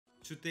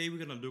Today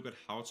we're gonna look at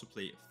how to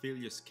play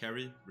Aphelios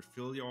carry with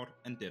Freljord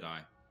and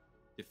Deadeye.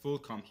 The full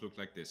comp look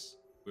like this.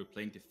 We're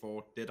playing the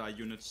 4 Deadeye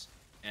units,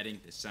 adding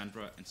the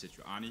Sandra and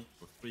Sejuani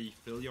for 3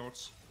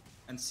 Freljords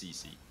and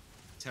CC.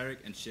 Taric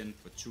and Shen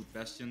for 2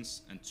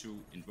 Bastions and 2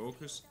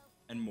 Invokers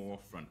and more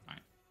frontline.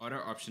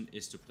 Other option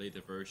is to play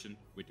the version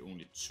with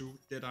only 2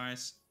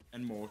 Deadeyes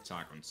and more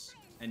Targons.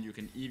 And you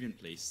can even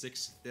play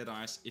 6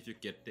 Deadeyes if you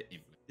get the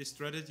implement. This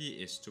strategy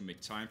is to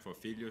make time for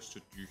Aphelios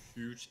to do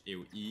huge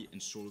AoE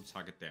and solo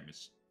target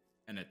damage,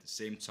 and at the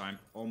same time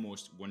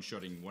almost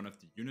one-shotting one of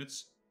the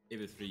units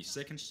every 3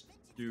 seconds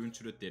due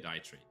to the Deadeye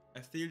trait.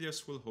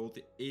 Aphelios will hold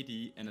the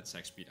AD and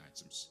attack speed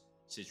items,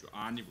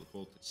 Sejuani will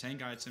hold the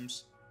tank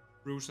items,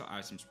 bruiser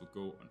items will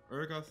go on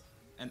Urgot,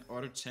 and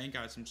other tank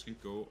items can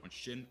go on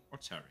Shen or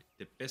Taric.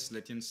 The best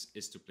legends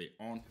is to play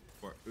on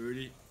for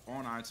early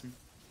on item,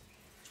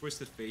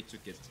 Twisted Fate to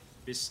get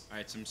Fizz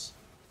items,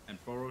 and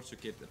Burrow to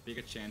get a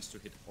bigger chance to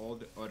hit all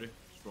the other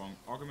strong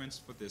augments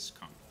for this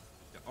comp.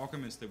 The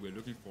augments that we're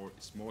looking for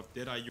is more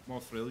Deadeye,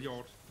 more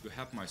Freljord, you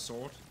have my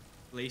sword,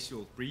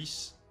 Glacial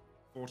Breeze,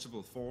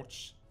 Forcible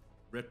Forge,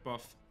 Red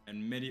Buff,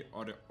 and many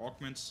other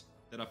augments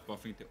that are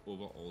buffing the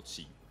overall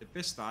team. The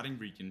best starting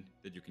region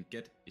that you can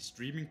get is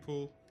Dreaming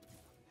Pool,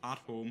 Hard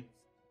Home,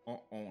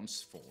 or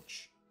Orn's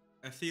Forge.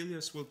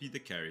 Aphelios will be the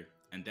carry,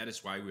 and that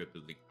is why we are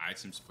building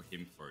items for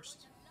him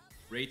first.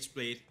 Rage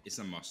Blade is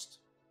a must,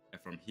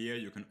 and from here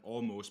you can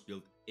almost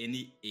build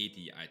any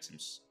AD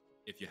items.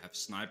 If you have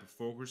Sniper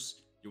Focus,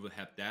 you will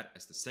have that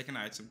as the second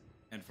item,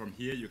 and from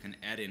here you can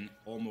add in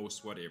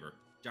almost whatever.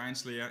 Giant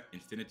Slayer,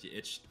 Infinity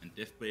Edge and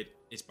Deathblade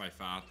is by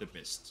far the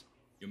best.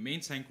 Your main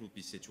tank will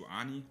be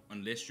Sejuani,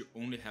 unless you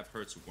only have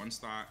her to 1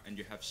 star and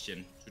you have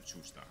Shen to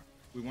 2 star.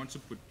 We want to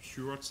put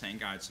pure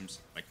tank items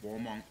like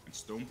Warmonk and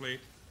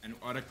Stoneblade, and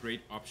other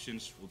great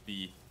options will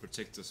be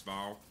Protector's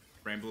Vow,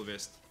 Bramble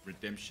Vest,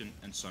 Redemption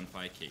and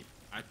Sunfire Cape.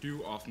 I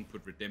do often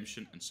put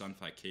Redemption and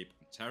Sunfire Cape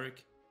on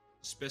Taric,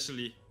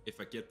 especially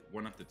if I get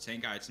one of the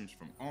tank items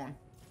from On,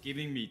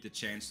 giving me the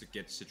chance to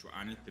get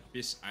Sejuani the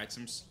best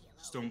items,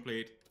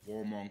 Stoneblade,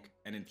 Warmonk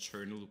and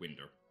Eternal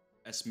Winter.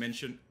 As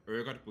mentioned,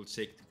 Urgot will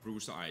take the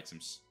bruiser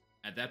items,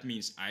 and that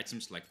means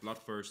items like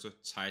Bloodthirster,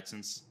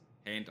 Titans,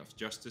 Hand of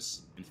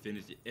Justice,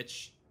 Infinity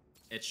Edge,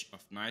 Edge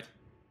of Night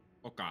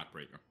or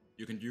Guardbreaker.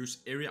 You can use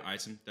every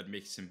item that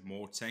makes him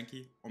more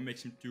tanky or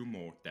makes him do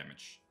more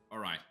damage.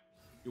 Alright,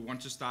 you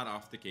want to start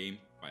off the game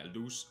by a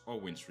lose or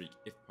win streak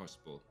if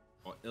possible,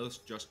 or else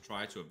just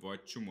try to avoid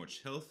too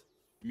much health.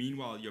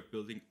 Meanwhile, you're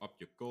building up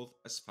your gold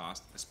as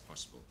fast as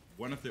possible.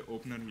 One of the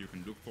openers you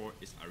can look for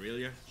is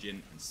Aurelia,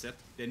 Jhin and Zed.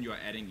 Then you are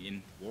adding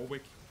in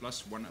Warwick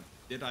plus one of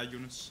the Deadeye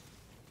units,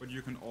 but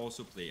you can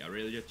also play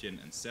Aurelia,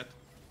 Jhin and Zed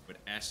with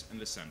Ashe and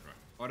Lissandra.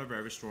 Other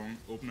very strong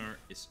opener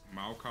is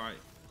Maokai,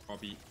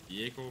 Copy,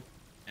 Diego,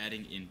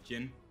 adding in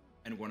Jhin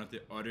and one of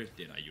the other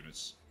Deadeye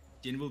units.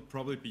 Jhin will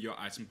probably be your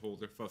item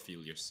holder for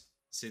Aphelios.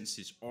 Since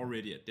he's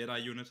already a Deadeye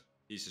unit,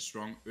 he's a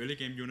strong early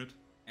game unit,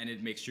 and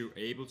it makes you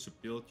able to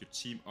build your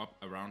team up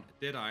around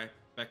a Deadeye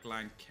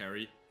backline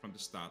carry from the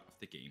start of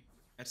the game.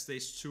 At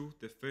stage 2,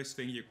 the first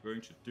thing you're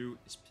going to do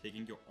is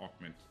picking your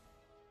augment.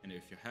 And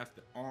if you have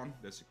the On,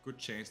 there's a good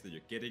chance that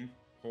you're getting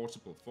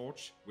Portable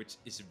Forge, which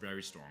is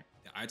very strong.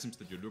 The items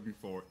that you're looking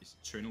for is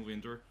Eternal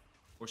Winter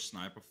or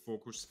Sniper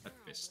Focus at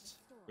best.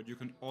 But you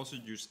can also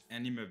use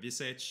Anima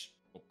Visage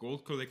or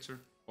Gold Collector,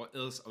 or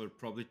else I will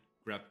probably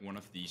grab one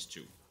of these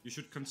two. You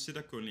should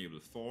consider going level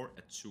 4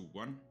 at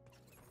 2-1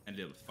 and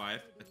level 5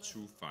 at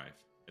 2-5.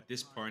 At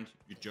this point,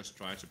 you just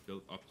try to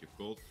build up your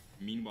gold,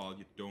 meanwhile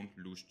you don't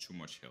lose too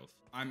much health.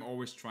 I'm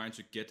always trying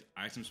to get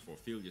items for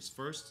Aphelios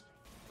first,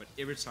 but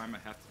every time I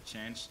have the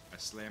chance, I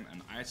slam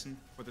an item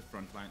for the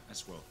frontline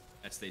as well.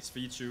 At stage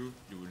 3-2, you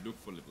will look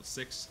for level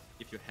 6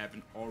 if you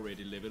haven't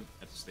already leveled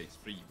at stage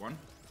 3-1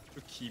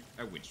 to keep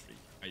a win streak.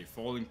 Are you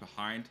falling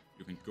behind,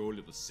 you can go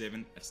level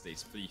 7 at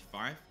stage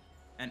 3-5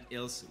 and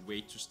else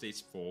wait to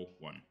stage 4-1.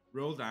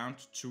 Roll down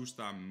to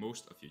 2-star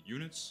most of your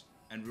units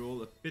and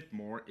roll a bit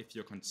more if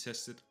you're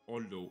contested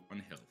or low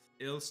on health.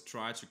 Else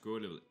try to go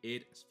level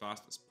 8 as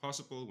fast as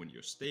possible when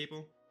you're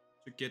stable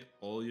to get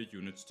all your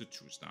units to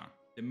 2-star.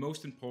 The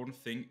most important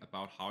thing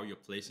about how you're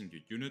placing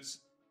your units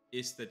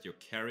is that your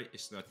carry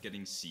is not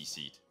getting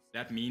CC'd.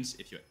 That means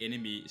if your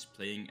enemy is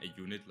playing a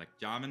unit like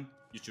Jarvan,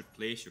 you should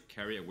place your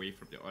carry away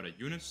from the other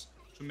units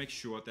to make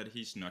sure that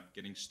he's not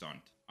getting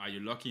stunned. Are you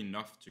lucky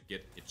enough to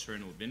get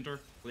Eternal Winter,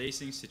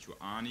 placing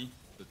Sejuani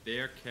with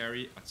their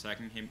carry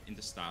attacking him in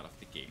the start of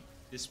the game.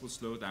 This will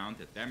slow down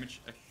the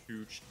damage a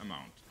huge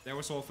amount. That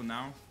was all for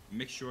now.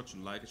 Make sure to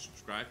like and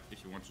subscribe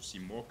if you want to see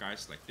more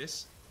guides like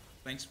this.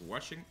 Thanks for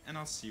watching, and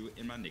I'll see you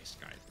in my next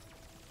guide.